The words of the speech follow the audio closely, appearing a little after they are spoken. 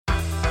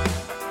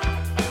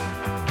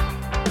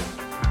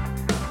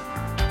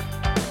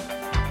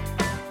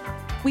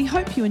We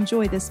hope you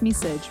enjoy this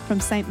message from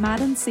St.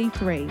 Martin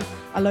C3,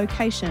 a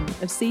location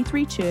of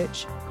C3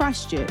 Church,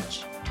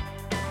 Christchurch.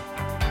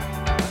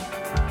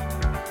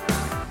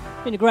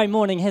 Been a great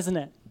morning, hasn't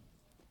it?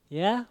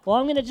 Yeah? Well,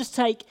 I'm going to just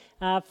take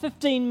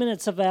 15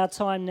 minutes of our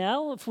time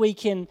now, if we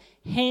can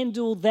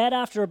handle that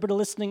after a bit of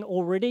listening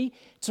already,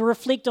 to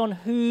reflect on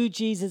who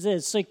Jesus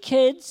is. So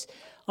kids,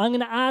 I'm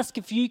going to ask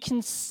if you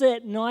can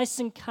sit nice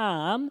and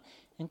calm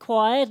and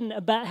quiet and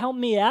help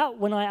me out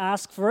when I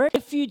ask for it.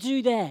 If you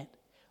do that,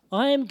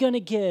 I am going to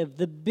give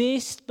the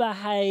best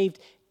behaved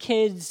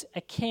kids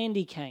a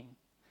candy cane.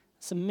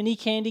 Some mini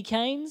candy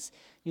canes.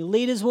 Your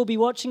leaders will be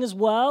watching as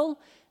well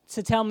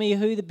to tell me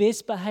who the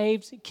best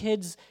behaved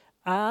kids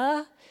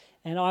are,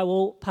 and I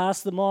will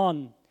pass them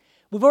on.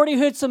 We've already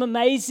heard some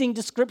amazing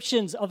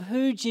descriptions of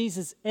who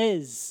Jesus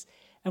is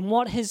and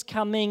what his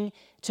coming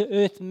to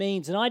earth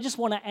means, and I just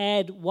want to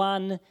add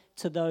one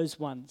to those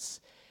ones.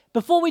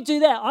 Before we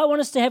do that, I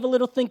want us to have a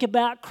little think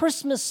about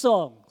Christmas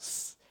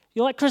songs.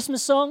 You like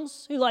Christmas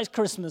songs? Who likes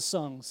Christmas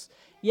songs?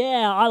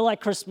 Yeah, I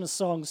like Christmas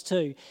songs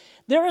too.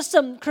 There are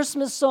some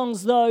Christmas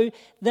songs, though,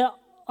 that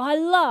I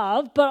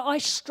love, but I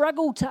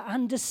struggle to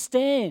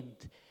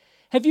understand.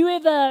 Have you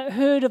ever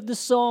heard of the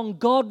song,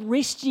 God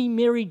Rest Ye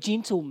Merry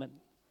Gentlemen?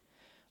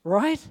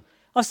 Right?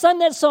 I've sung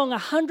that song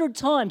 100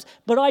 times,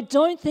 but I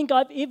don't think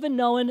I've ever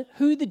known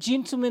who the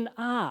gentlemen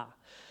are.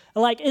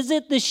 Like, is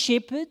it the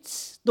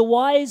shepherds, the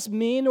wise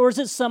men, or is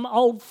it some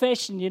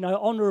old-fashioned,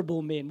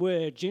 honourable men?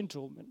 We're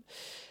gentlemen.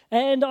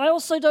 And I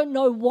also don't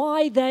know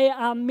why they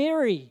are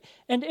merry.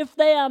 And if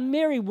they are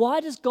merry, why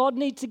does God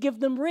need to give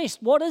them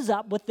rest? What is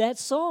up with that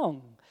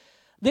song?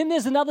 Then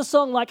there's another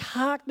song like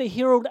Hark the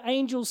Herald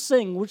Angels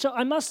Sing, which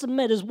I must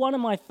admit is one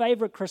of my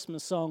favourite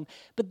Christmas songs.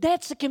 But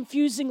that's a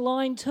confusing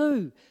line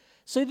too.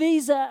 So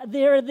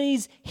there are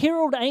these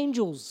herald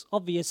angels,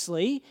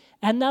 obviously,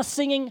 and they're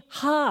singing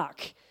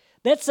hark.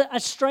 That's a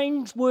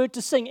strange word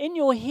to sing. In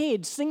your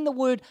head, sing the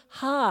word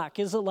hark.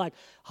 Is it like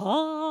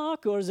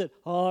hark or is it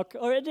hark?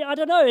 Or I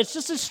don't know. It's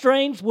just a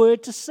strange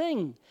word to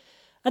sing.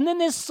 And then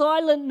there's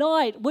Silent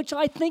Night, which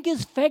I think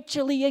is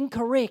factually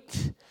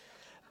incorrect.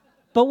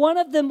 But one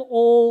of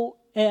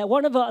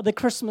the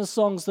Christmas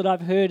songs that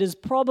I've heard is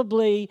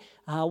probably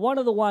one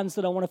of the ones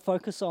that I want to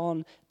focus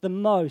on the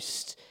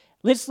most.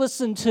 Let's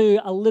listen to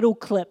a little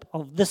clip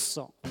of this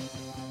song.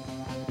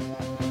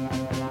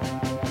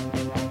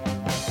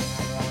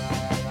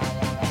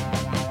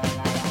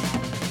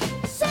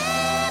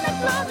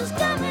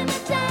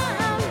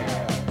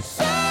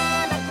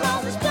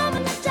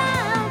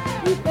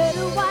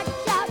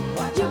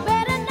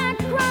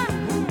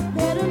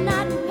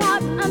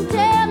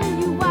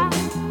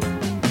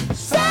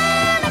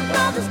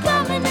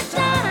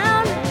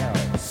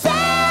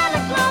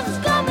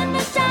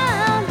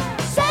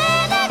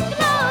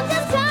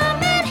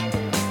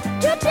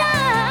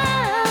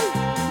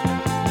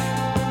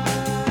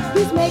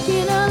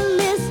 Making a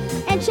list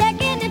and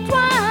checking it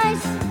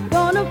twice.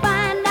 Gonna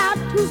find out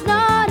who's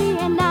naughty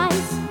and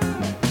nice.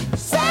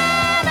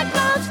 Santa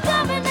Claus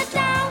coming to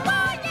town.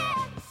 Oh,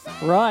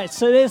 yeah. Right,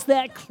 so there's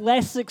that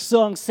classic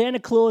song, Santa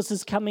Claus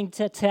is coming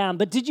to town.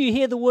 But did you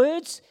hear the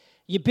words?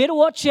 You better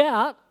watch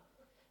out.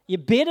 You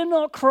better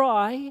not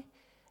cry.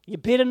 You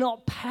better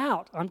not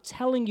pout. I'm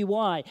telling you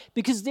why.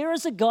 Because there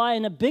is a guy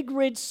in a big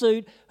red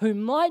suit who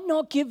might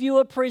not give you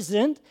a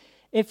present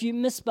if you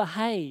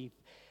misbehave.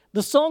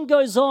 The song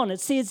goes on.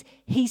 It says,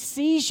 he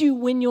sees you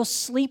when you're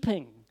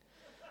sleeping.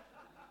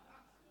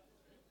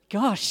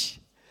 Gosh,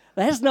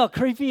 that's not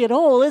creepy at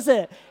all, is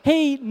it?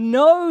 He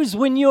knows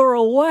when you're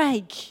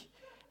awake.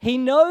 He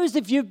knows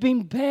if you've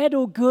been bad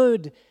or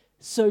good.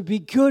 So be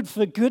good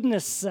for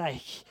goodness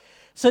sake.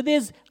 So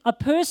there's a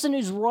person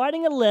who's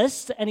writing a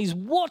list and he's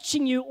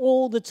watching you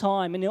all the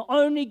time. And he'll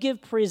only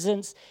give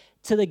presents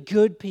to the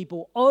good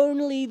people.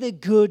 Only the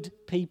good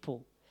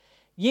people.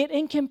 Yet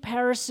in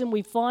comparison,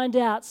 we find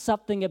out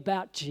something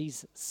about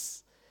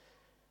Jesus.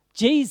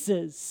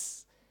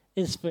 Jesus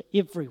is for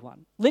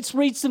everyone. Let's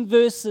read some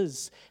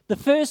verses. The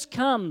first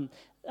come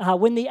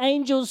when the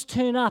angels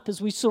turn up,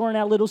 as we saw in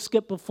our little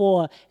skit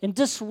before, and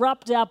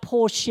disrupt our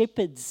poor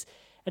shepherds.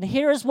 And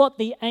here is what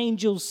the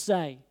angels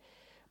say.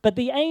 But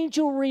the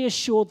angel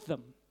reassured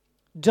them.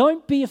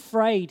 Don't be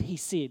afraid, he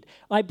said.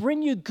 I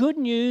bring you good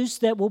news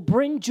that will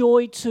bring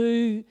joy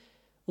to,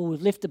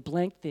 we've left a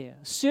blank there,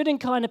 a certain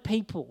kind of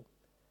people.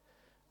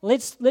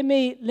 Let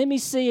me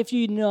see if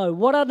you know.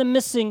 What are the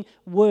missing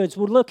words?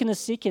 We'll look in a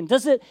second.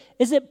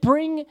 Is it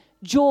bring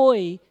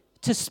joy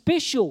to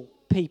special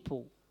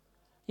people?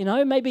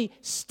 Maybe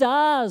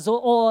stars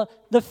or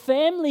the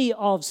family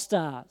of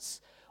stars.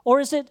 Or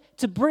is it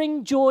to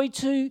bring joy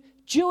to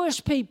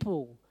Jewish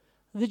people?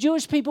 The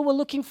Jewish people were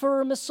looking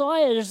for a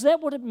Messiah. Is that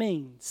what it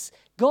means?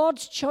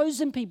 God's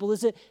chosen people.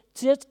 Is it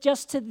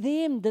just to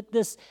them that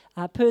this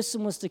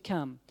person was to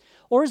come?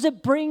 Or is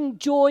it bring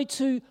joy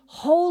to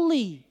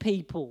holy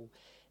people?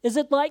 Is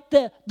it like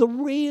the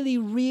really,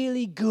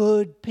 really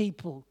good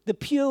people, the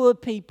pure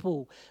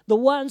people, the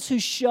ones who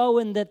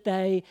show that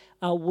they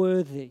are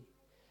worthy?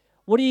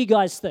 What do you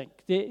guys think?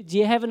 Do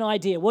you have an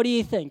idea? What do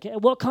you think?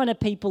 What kind of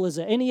people is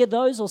it? Any of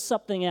those or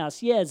something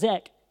else? Yeah,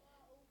 Zach.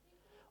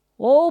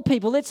 All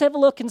people. Let's have a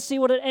look and see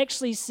what it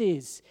actually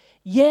says.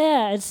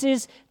 Yeah, it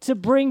says to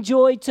bring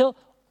joy to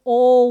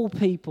all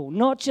people,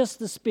 not just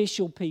the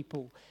special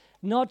people,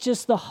 not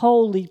just the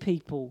holy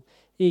people.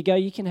 There you go.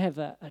 You can have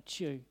a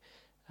chew.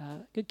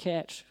 Good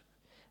catch.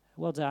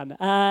 Well done.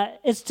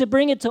 It's to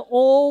bring it to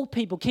all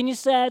people. Can you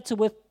say it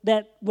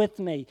with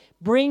me?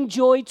 Bring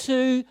joy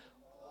to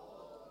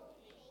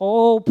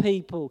all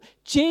people.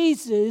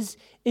 Jesus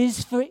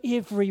is for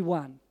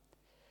everyone.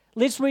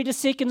 Let's read a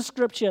second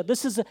scripture.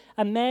 This is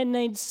a man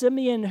named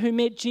Simeon who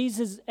met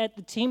Jesus at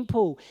the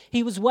temple.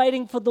 He was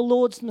waiting for the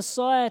Lord's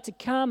Messiah to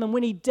come, and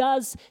when he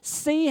does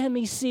see him,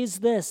 he says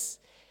this.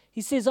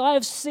 He says, I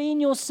have seen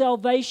your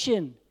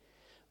salvation,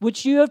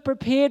 which you have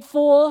prepared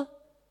for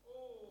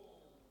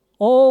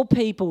all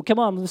people. Come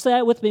on, say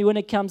it with me when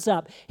it comes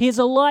up. He is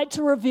a light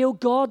to reveal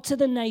God to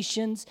the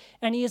nations,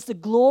 and he is the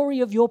glory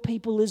of your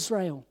people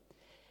Israel.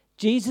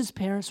 Jesus'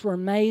 parents were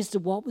amazed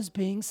at what was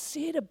being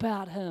said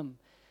about him.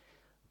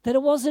 That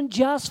it wasn't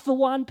just for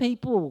one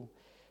people,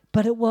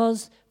 but it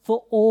was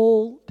for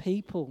all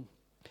people.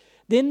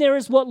 Then there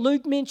is what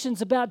Luke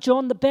mentions about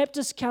John the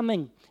Baptist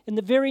coming. In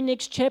the very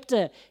next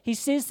chapter, he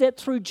says that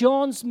through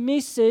John's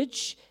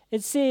message,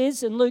 it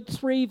says in Luke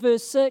 3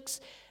 verse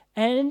 6,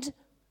 and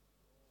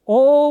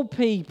all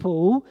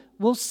people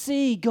will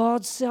see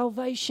God's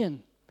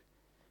salvation.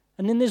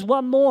 And then there's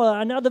one more,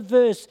 another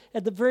verse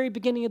at the very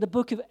beginning of the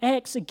book of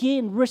Acts,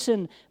 again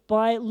written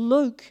by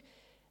Luke.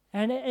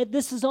 And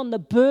this is on the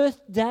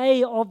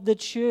birthday of the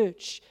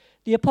church.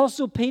 The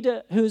Apostle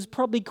Peter, who is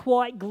probably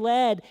quite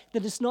glad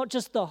that it's not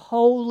just the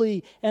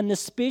holy and the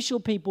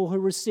special people who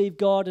receive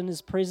God in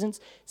his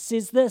presence,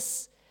 says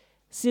this.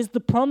 Says,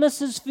 the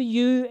promise is for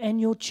you and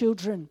your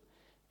children,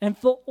 and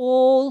for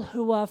all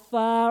who are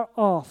far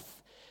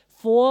off,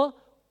 for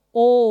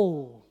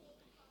all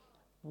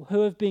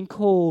who have been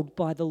called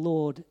by the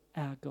Lord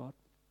our God.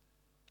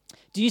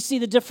 Do you see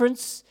the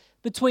difference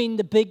between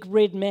the big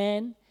red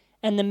man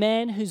and the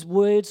man whose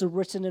words are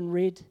written in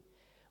red?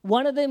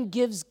 One of them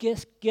gives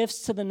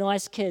gifts to the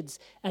nice kids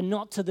and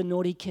not to the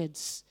naughty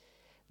kids.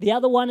 The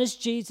other one is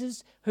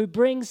Jesus, who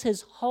brings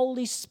his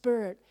Holy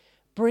Spirit,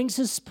 brings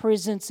his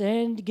presence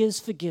and gives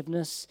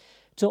forgiveness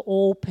to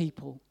all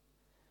people.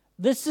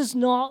 This is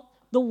not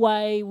the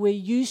way we're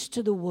used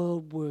to the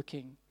world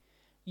working.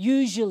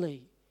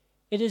 Usually,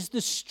 it is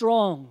the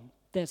strong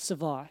that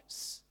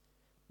survives,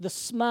 the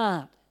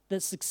smart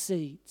that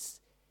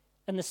succeeds,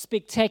 and the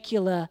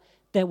spectacular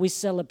that we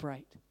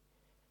celebrate.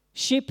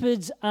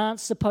 Shepherds aren't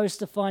supposed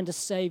to find a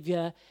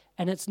savior,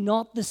 and it's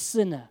not the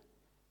sinner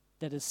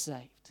that is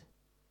saved.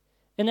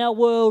 In our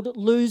world,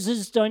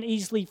 losers don't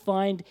easily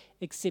find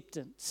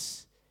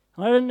acceptance.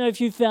 I don't know if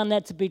you found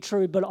that to be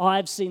true, but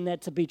I've seen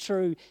that to be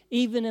true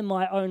even in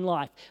my own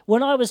life.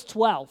 When I was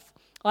 12,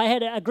 I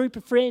had a group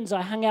of friends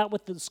I hung out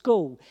with at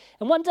school.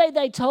 And one day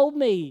they told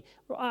me,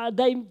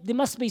 there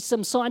must be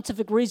some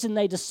scientific reason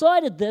they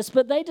decided this,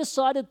 but they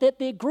decided that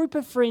their group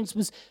of friends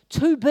was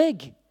too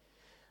big.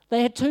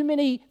 They had too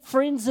many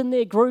friends in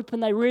their group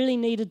and they really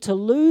needed to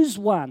lose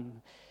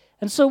one.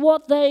 And so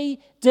what they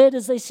did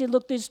is they said,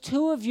 look, there's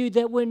two of you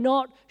that we're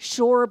not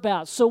sure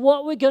about. So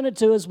what we're going to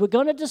do is we're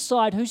going to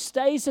decide who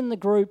stays in the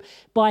group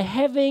by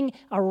having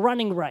a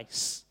running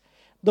race.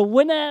 The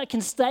winner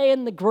can stay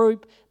in the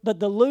group, but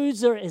the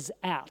loser is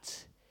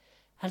out.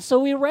 And so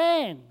we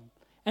ran.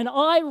 And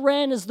I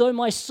ran as though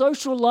my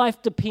social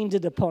life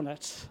depended upon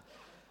it.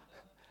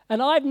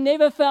 And I've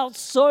never felt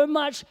so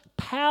much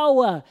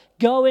power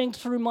going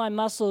through my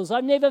muscles.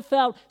 I've never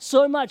felt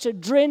so much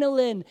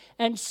adrenaline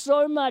and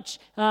so much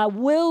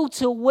will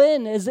to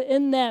win as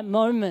in that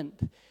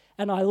moment.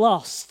 And I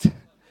lost.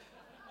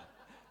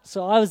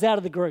 So I was out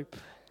of the group.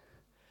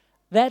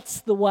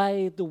 That's the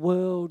way the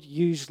world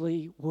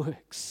usually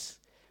works.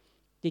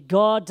 Yet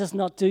God does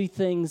not do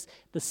things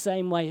the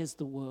same way as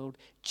the world.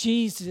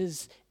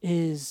 Jesus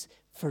is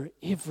for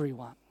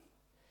everyone.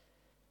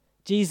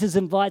 Jesus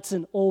invites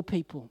in all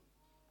people,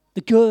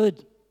 the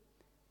good,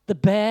 the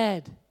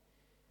bad.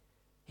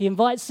 He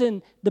invites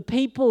in the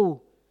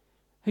people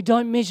who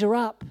don't measure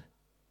up.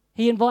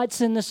 He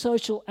invites in the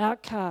social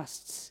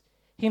outcasts.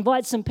 He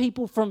invites in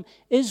people from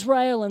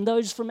Israel and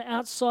those from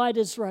outside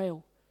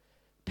Israel.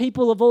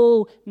 People of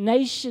all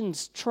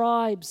nations,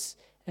 tribes,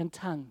 and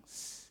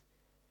tongues.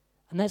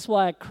 And that's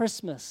why at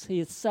Christmas,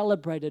 he is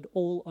celebrated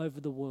all over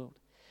the world.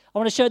 I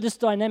want to show this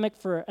dynamic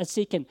for a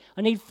second.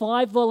 I need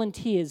 5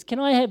 volunteers. Can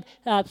I have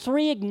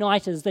 3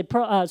 igniters?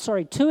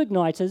 Two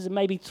igniters and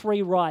maybe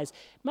 3 rise.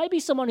 Maybe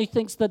someone who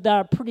thinks that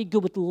they're pretty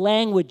good with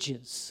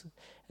languages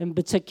in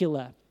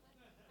particular.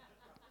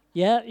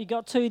 Yeah, you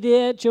got 2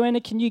 there.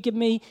 Joanna, can you give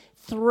me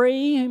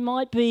 3 who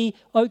might be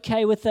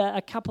okay with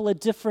a couple of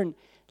different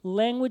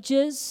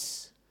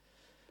languages?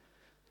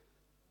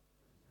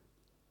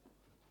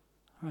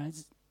 All right,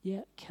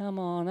 yeah, come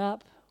on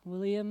up,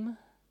 William.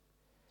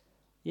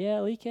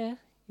 Yeah, Lika,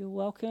 you're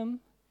welcome.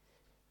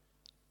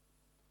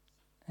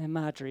 And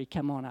Marjorie,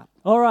 come on up.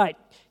 All right,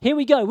 here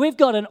we go. We've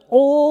got an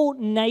All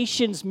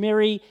Nations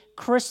Merry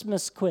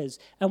Christmas quiz.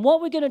 And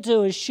what we're going to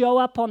do is show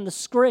up on the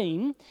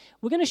screen.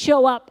 We're going to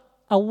show up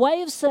a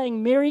way of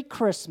saying Merry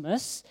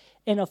Christmas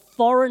in a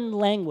foreign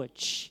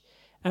language.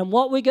 And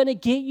what we're going to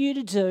get you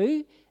to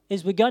do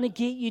is we're going to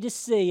get you to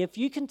see if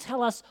you can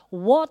tell us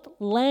what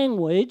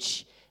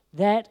language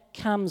that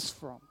comes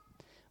from.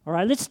 All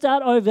right, let's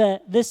start over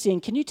this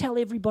end. Can you tell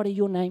everybody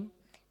your name?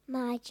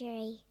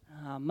 Marjorie.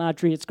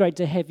 Marjorie, it's great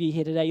to have you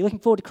here today. You looking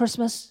forward to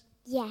Christmas?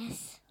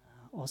 Yes.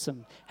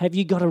 Awesome. Have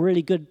you got a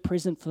really good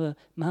present for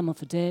Mum or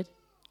for Dad?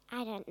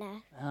 I don't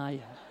know.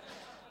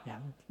 Yeah.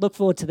 Look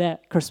forward to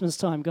that Christmas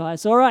time,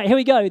 guys. All right, here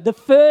we go. The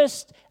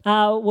first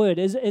word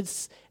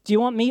is. Do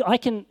you want me?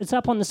 It's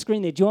up on the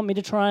screen there. Do you want me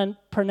to try and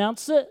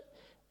pronounce it,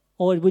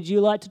 or would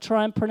you like to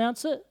try and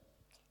pronounce it?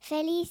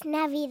 Feliz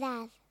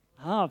Navidad.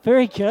 Oh,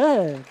 very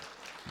good.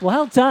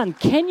 Well done.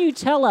 Can you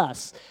tell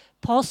us,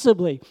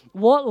 possibly,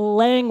 what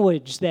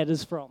language that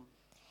is from?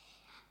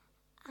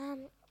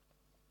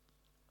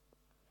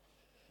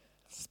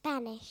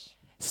 Spanish.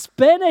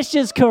 Spanish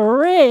is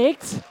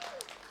correct.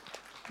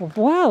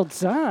 Well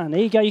done.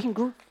 There you go. You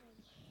can.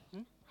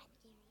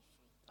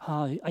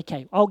 Oh,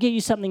 okay. I'll get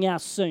you something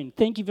else soon.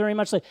 Thank you very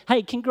much.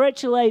 Hey,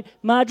 congratulate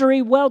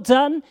Marjorie. Well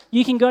done.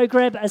 You can go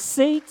grab a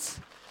seat.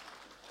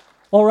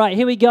 All right,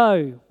 here we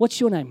go. What's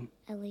your name?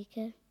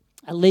 Alika.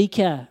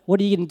 Alika. What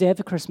are you getting Dad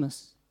for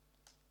Christmas?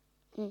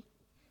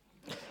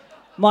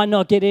 Might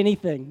not get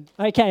anything.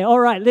 Okay, all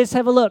right, let's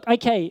have a look.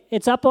 Okay,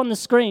 it's up on the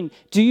screen.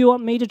 Do you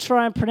want me to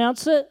try and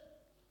pronounce it?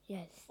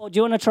 Yes. Or do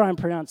you want to try and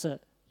pronounce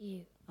it?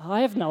 You.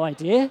 I have no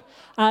idea.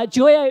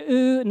 Joya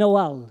u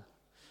Noel.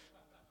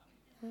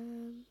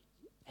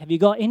 Have you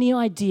got any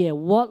idea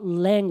what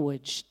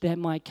language that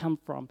might come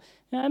from?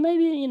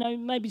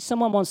 Maybe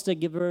someone wants to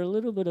give her a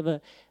little bit of a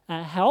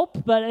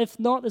help, but if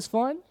not, it's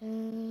fine.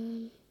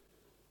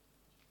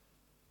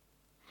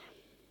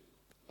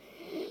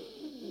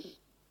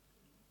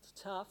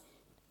 It's tough.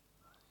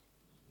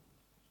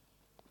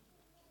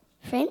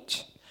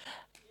 French.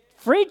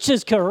 French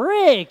is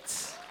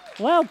correct.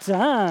 Well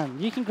done.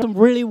 You can come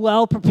really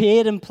well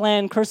prepared and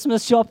planned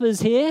Christmas shoppers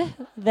here.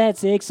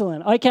 That's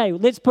excellent. Okay,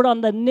 let's put on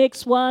the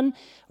next one.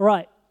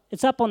 Right,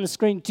 it's up on the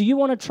screen. Do you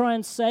want to try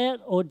and say it,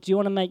 or do you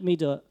want to make me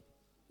do it?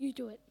 You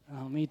do it.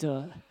 Oh, me do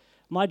it.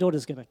 My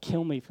daughter's going to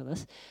kill me for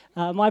this.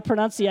 My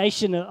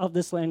pronunciation of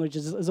this language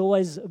is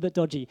always a bit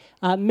dodgy.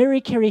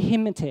 Miri kiri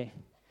himete.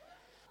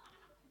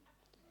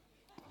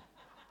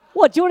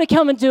 What, do you want to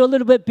come and do a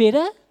little bit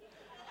better?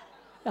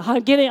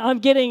 I'm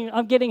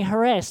getting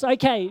harassed.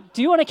 Okay,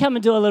 do you want to come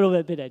and do a little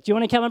bit better? Do you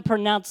want to come and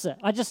pronounce it?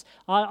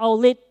 I'll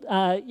let,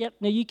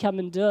 you come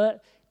and do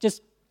it.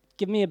 Just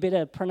give me a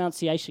better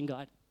pronunciation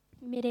guide.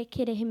 Mere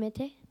kere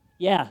himete.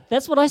 Yeah,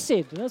 that's what I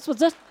said.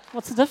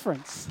 What's the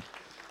difference?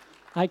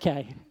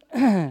 Okay.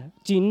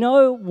 Do you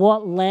know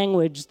what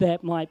language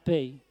that might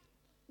be?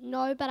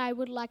 No, but I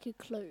would like a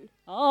clue.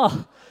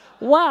 Oh,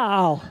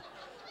 wow.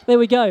 There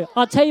we go.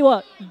 I'll tell you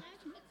what.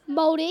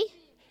 Māori.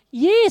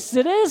 Yes,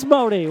 it is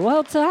Māori.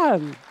 Well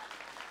done.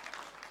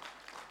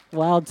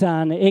 Well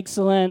done.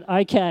 Excellent.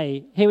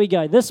 Okay, here we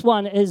go. This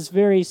one is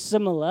very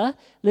similar.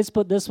 Let's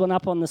put this one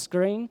up on the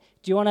screen.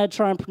 Do you want to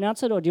try and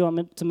pronounce it, or do you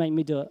want to make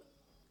me do it?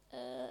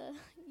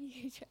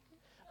 You try.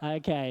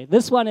 Okay,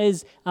 this one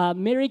is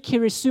Meri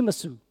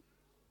Kirisumasu.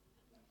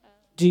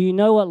 Do you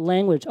know what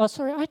language? Oh,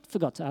 sorry, I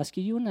forgot to ask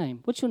you your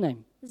name. What's your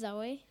name?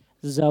 Zoe.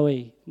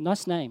 Zoe.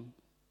 Nice name,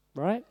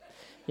 right?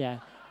 Yeah.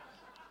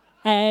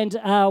 And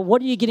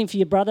what are you getting for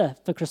your brother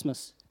for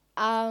Christmas?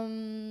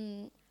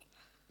 A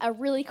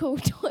really cool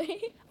toy.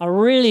 A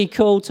really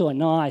cool toy.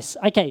 Nice.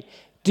 Okay.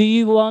 Do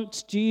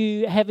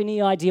you have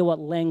any idea what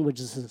language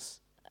this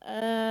is?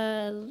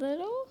 A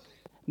little.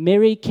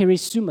 Meri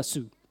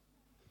Kirisumasu.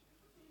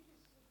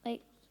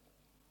 Like.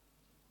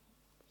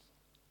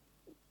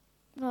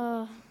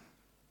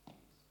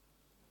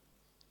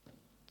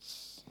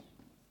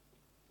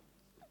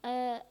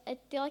 I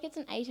feel like it's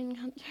an Asian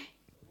country.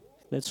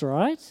 That's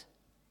right.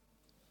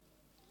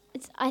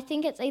 I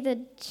think it's either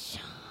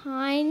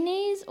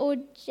Chinese or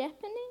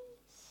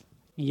Japanese.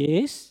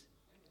 Yes.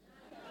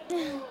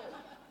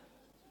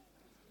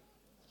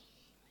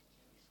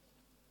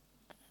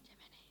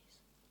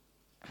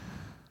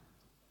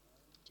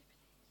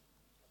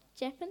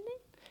 Japanese?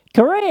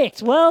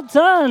 Correct. Well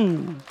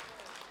done.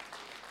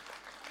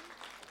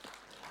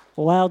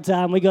 Well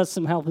done. We got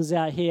some helpers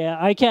out here.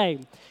 Okay.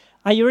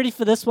 Are you ready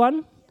for this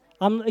one?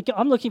 I'm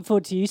looking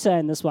forward to you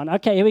saying this one.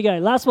 Okay, here we go.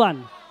 Last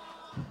one.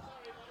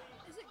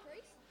 Is it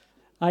Greece?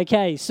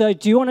 Okay, so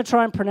do you want to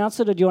try and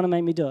pronounce it, or do you want to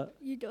make me do it?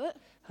 You do it.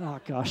 Oh,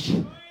 gosh.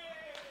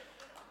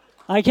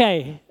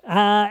 Okay,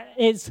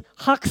 it's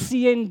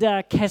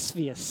Hacienda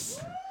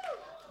Caspius.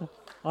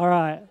 All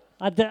right.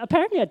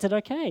 Apparently I did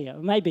okay,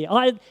 maybe.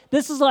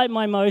 This is like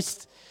my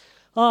most,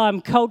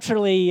 I'm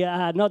culturally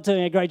not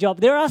doing a great job.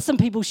 There are some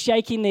people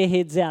shaking their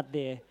heads out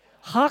there.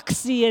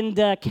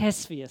 Hacienda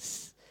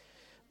Caspius.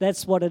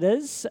 That's what it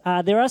is.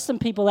 There are some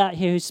people out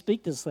here who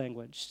speak this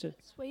language.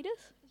 Swedish?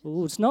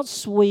 Oh, it's not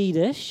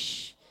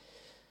Swedish.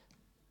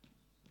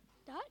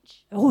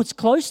 Oh, it's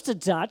close to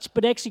Dutch,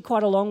 but actually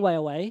quite a long way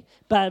away,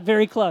 but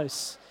very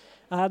close.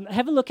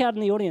 Have a look out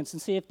in the audience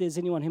and see if there's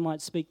anyone who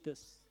might speak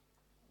this.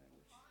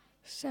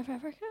 South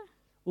Africa?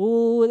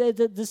 Oh,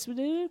 this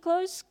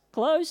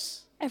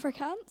close.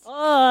 Afrikaans?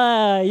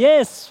 Oh,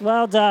 yes,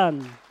 well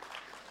done.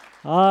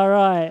 All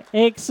right,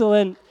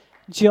 excellent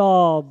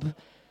job.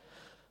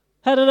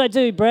 How did I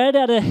do, Brad,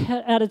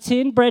 out of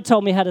 10? Brad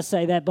told me how to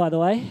say that, by the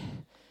way.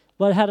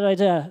 But how did I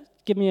do?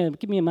 Give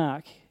me a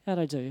mark. How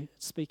did I do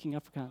speaking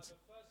Afrikaans?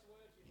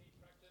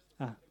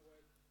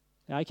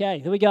 Okay,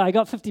 here we go. I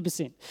got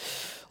 50%.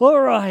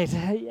 All right.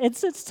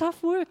 It's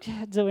tough work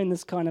doing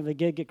this kind of a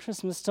gig at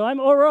Christmas time.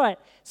 All right.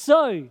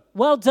 So,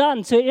 well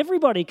done to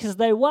everybody because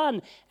they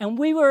won. And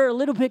we were a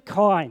little bit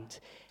kind.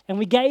 And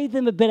we gave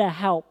them a bit of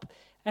help.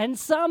 And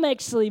some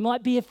actually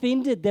might be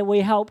offended that we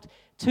helped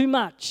too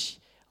much.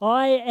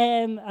 I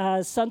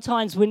am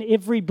sometimes when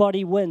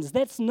everybody wins.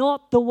 That's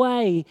not the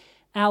way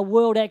our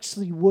world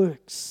actually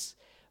works.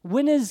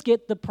 Winners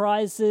get the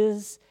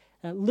prizes.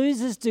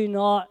 Losers do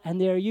not,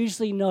 and there are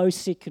usually no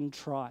second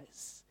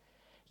tries.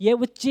 Yet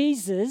with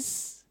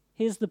Jesus,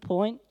 here's the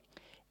point,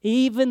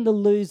 even the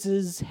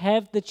losers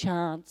have the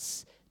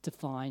chance to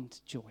find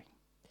joy.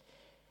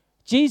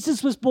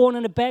 Jesus was born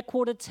in a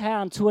backwater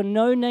town to a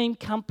no-name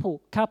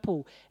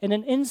couple in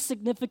an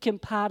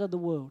insignificant part of the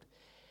world.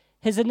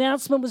 His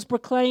announcement was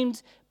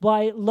proclaimed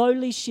by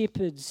lowly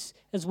shepherds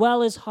as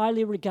well as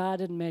highly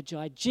regarded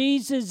magi.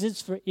 Jesus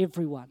is for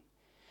everyone.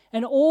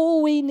 And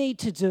all we need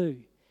to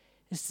do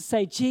is to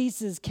say,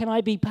 Jesus, can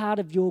I be part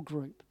of your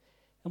group?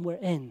 And we're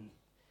in.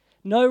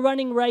 No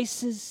running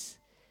races.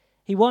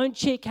 He won't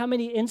check how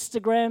many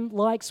Instagram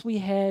likes we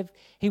have.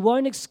 He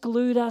won't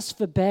exclude us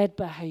for bad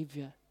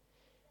behavior.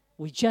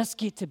 We just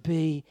get to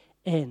be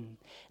in.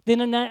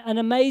 Then an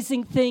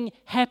amazing thing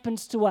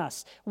happens to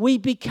us. We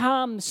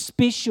become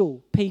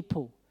special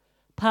people,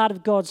 part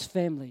of God's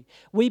family.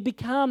 We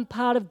become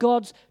part of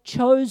God's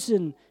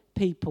chosen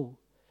people.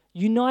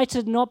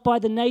 United not by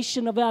the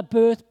nation of our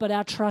birth, but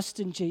our trust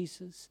in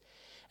Jesus.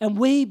 And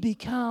we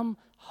become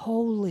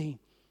holy.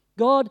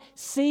 God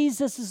sees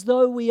us as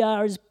though we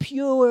are as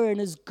pure and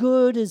as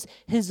good as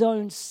His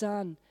own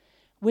Son.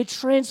 We're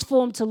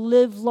transformed to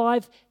live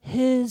life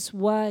His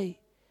way.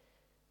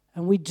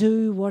 And we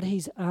do what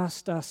He's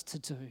asked us to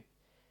do.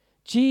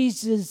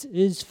 Jesus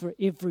is for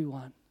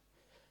everyone.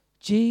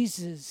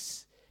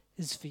 Jesus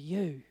is for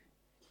you.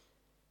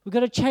 We've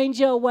got to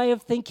change our way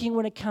of thinking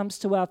when it comes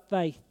to our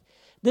faith.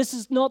 This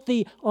is not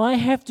the I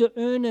have to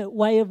earn it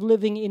way of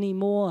living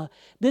anymore.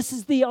 This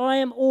is the I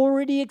am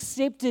already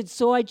accepted,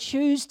 so I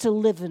choose to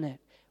live in it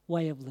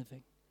way of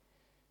living.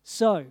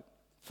 So,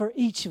 for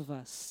each of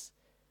us,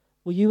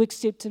 will you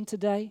accept Him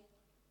today?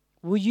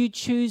 Will you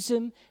choose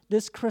Him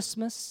this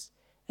Christmas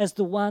as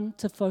the one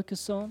to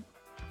focus on?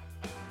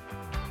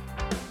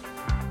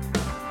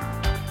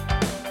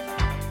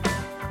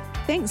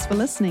 Thanks for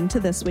listening to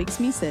this week's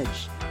message.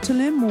 To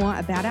learn more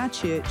about our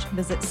church,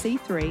 visit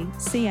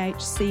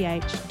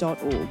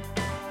c3chch.org.